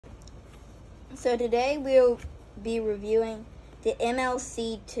So today we'll be reviewing the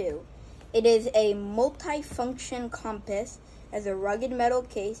MLC2. It is a multi-function compass, has a rugged metal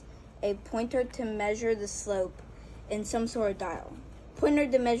case, a pointer to measure the slope, and some sort of dial. Pointer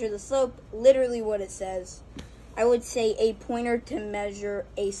to measure the slope, literally what it says. I would say a pointer to measure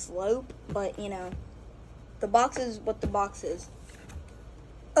a slope, but you know, the box is what the box is.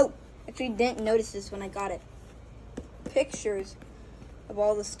 Oh, actually didn't notice this when I got it. Pictures of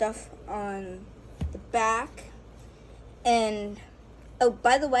all the stuff on the back. And oh,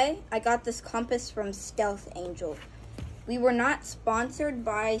 by the way, I got this compass from Stealth Angel. We were not sponsored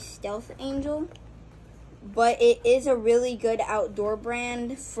by Stealth Angel, but it is a really good outdoor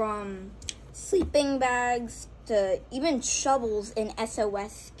brand, from sleeping bags to even shovels and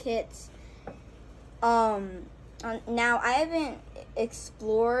SOS kits. Now I haven't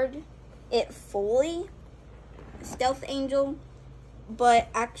explored it fully, Stealth Angel, but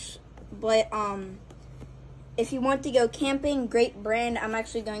if you want to go camping, great brand. I'm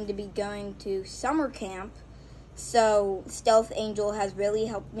actually going to be going to summer camp, so Stealth Angel has really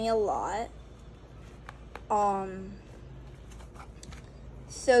helped me a lot.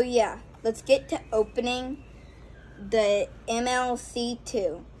 So yeah, let's get to opening the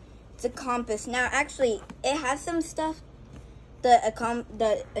MLC2. It's a compass. Now, actually, it has some stuff that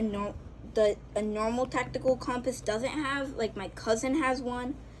a normal tactical compass doesn't have. Like, my cousin has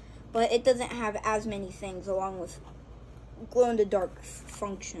one, but it doesn't have as many things along with glow-in-the-dark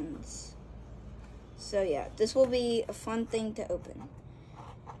functions. So yeah, this will be a fun thing to open.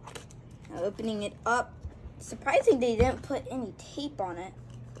 Now, opening it up. Surprising they didn't put any tape on it.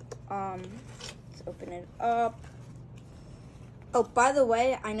 Let's open it up. Oh, by the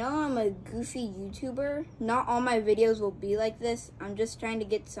way, I know I'm a goofy YouTuber. Not all my videos will be like this. I'm just trying to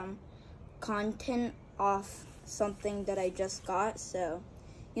get some content off something that I just got. So,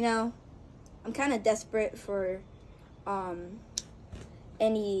 you know, I'm kind of desperate for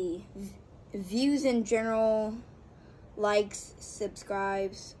any views in general, likes,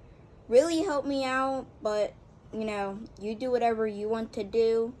 subscribes. Really help me out, but, you know, you do whatever you want to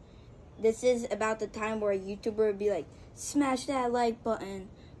do. This is about the time where a YouTuber would be like, smash that like button.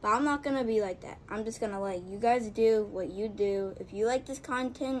 But I'm not going to be like that. I'm just going to let you guys do what you do. If you like this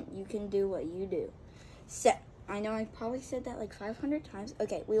content, you can do what you do. So, I know I probably said that like 500 times.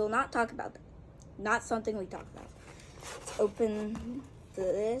 Okay, we will not talk about that. Not something we talk about. Let's open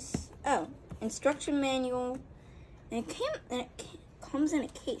this. Oh, instruction manual. And it comes in a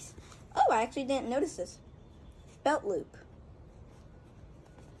case. Oh, I actually didn't notice this. Belt loop.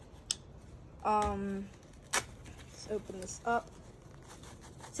 Let's open this up.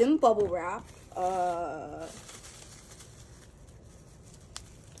 It's in bubble wrap.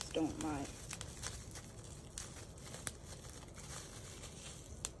 Just don't mind.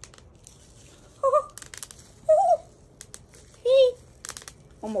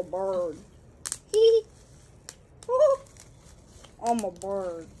 I'm a bird. I'm a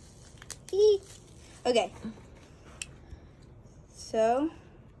bird. Okay. So,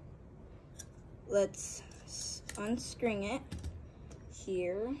 let's unstring it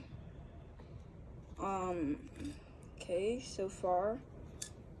here. Okay, so far,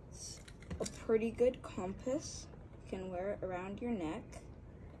 it's a pretty good compass. You can wear it around your neck.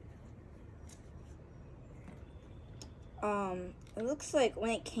 It looks like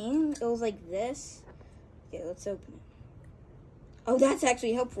when it came, it was like this. Okay, let's open it. Oh, that's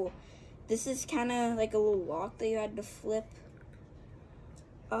actually helpful. This is kind of like a little lock that you had to flip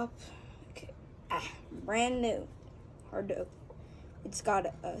up. Okay, brand new. Hard to open. It's got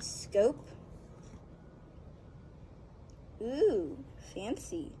a scope. Ooh,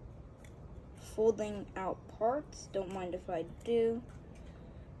 fancy. Folding out parts. Don't mind if I do.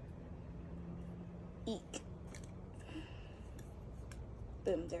 Eek.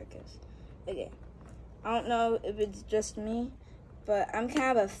 Boom, there it goes. Okay. I don't know if it's just me, but I'm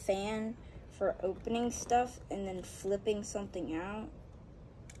kind of a fan for opening stuff and then flipping something out.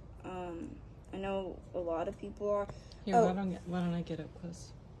 I know a lot of people are. Here, why don't I get up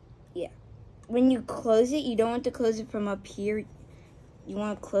close? Yeah. When you close it, you don't want to close it from up here. You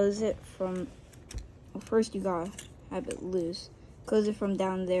want to close it from, well, first you gotta have it loose. Close it from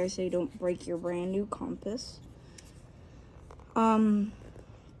down there so you don't break your brand new compass.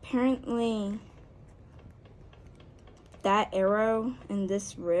 Apparently that arrow and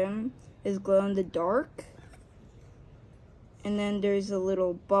this rim is glow in the dark. And then there's a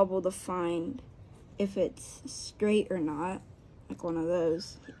little bubble to find if it's straight or not, like one of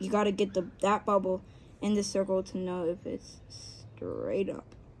those. You gotta get that bubble in the circle to know if it's straight up.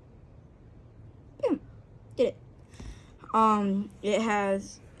 Boom, did it. It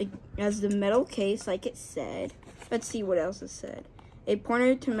has it has the metal case, like it said. Let's see what else it said. A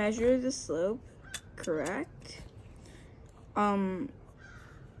pointer to measure the slope. Correct.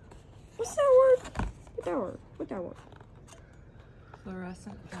 What's that word? What that word?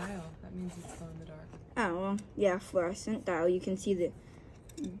 Fluorescent dial. That means it's glow in the dark. Oh, well, yeah, fluorescent dial. You can see the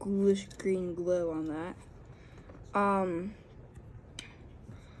ghoulish green glow on that.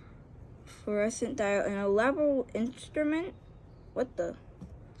 Fluorescent dial and a level instrument. What the?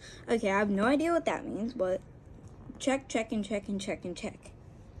 Okay, I have no idea what that means, but check, and check, and check, and check.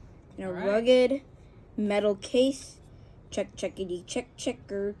 In a rugged metal case. Check, checkity, check,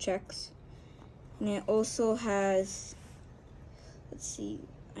 checker, checks. And it also has, let's see,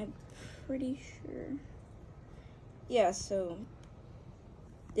 I'm pretty sure. Yeah, so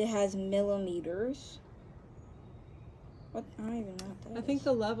it has millimeters. What? I don't even know what that is. I think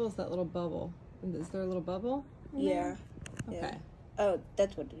the level is that little bubble. Is there a little bubble? Yeah. Okay. Yeah. Oh,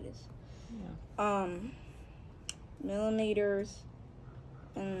 that's what it is. Yeah. Millimeters,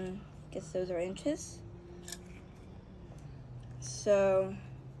 and I guess those are inches. So,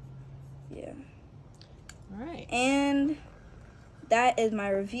 yeah. All right. And that is my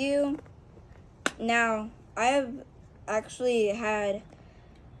review. Now, I have actually had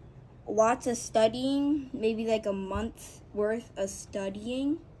lots of studying, maybe like a month's worth of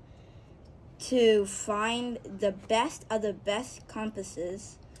studying to find the best of the best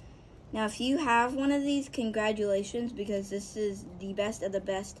compasses. Now, if you have one of these, congratulations, because this is the best of the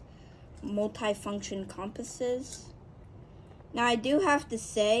best multifunction compasses. Now, I do have to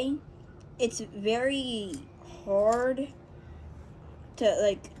say, it's very hard to,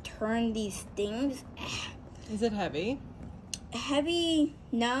 like, turn these things. Is it heavy? Heavy?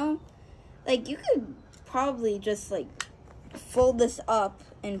 No. Like, you could probably just, like, fold this up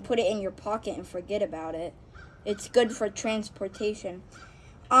and put it in your pocket and forget about it. It's good for transportation.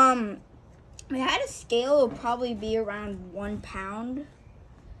 If I had a scale, it would probably be around 1 pound,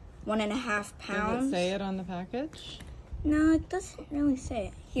 1.5 pounds. Does it say it on the package? No, it doesn't really say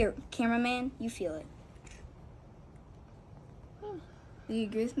it. Here, cameraman, you feel it. Do you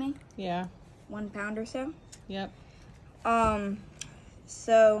agree with me? Yeah. 1 pound or so? Yep.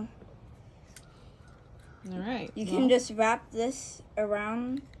 So All right. you can just wrap this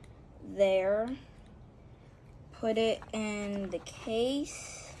around there, put it in the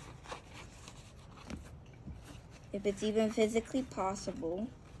case, if it's even physically possible.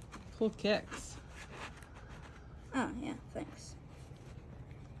 Cool kicks. Oh, yeah, thanks.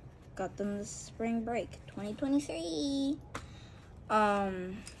 Got them this spring break, 2023.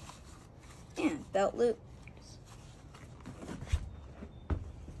 Yeah, belt loop.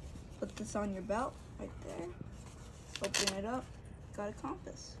 Put this on your belt right there. Open it up. Got a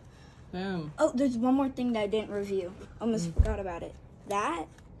compass. Boom. Oh, there's one more thing that I didn't review. Almost forgot about it. That,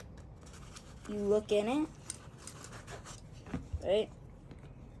 you look in it, right?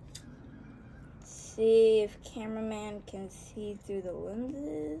 See if cameraman can see through the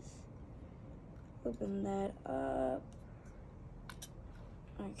lenses. Open that up.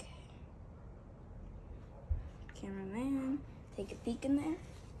 Okay. Cameraman, take a peek in there.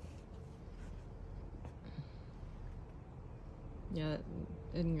 Yeah, it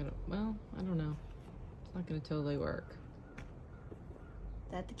isn't gonna, well, I don't know. It's not gonna totally work.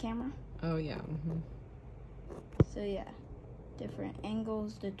 That the camera? Oh, yeah. Mm-hmm. So yeah, different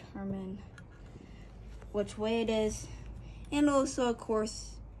angles determine which way it is. And also, of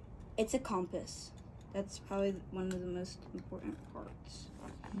course, it's a compass. That's probably one of the most important parts.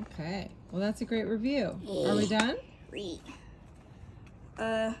 Okay. Well, that's a great review. Are we done? Read.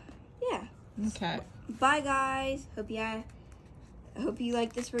 Yeah. Okay. Bye, guys. Hope you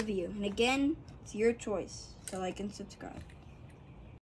like this review. And again, it's your choice to like and subscribe.